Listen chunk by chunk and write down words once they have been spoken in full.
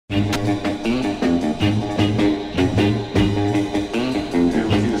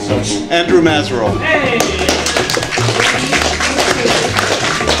Andrew Mazerolle. Hey!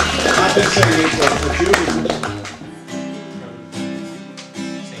 I've been saying it for Judy.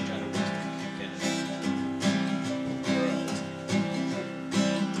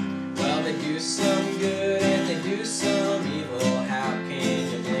 Well, they do some good and they do some evil. How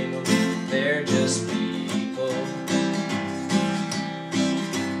can you blame them? They're just people.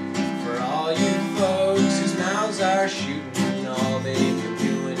 For all you folks whose mouths are shooting, all they've been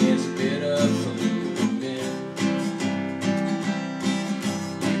doing is a bit of polluting.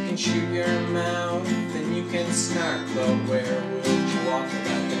 You can shoot your mouth and you can snark, but where would you walk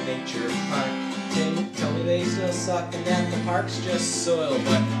without the nature park? Tell me they still suck and that the park's just soil,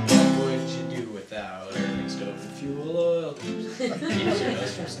 but what would you do without urban stove and fuel oil? Keeps your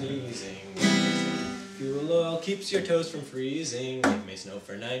nose from sneezing. Fuel oil keeps your toes from freezing. It may snow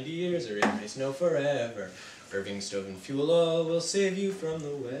for 90 years or it may snow forever. Irving stove and fuel oil will save you from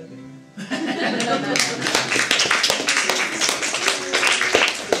the weather.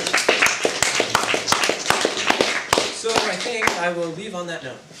 So I think I will leave on that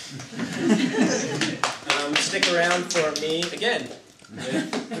note. Stick around for me again,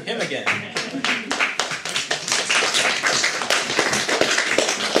 with him again.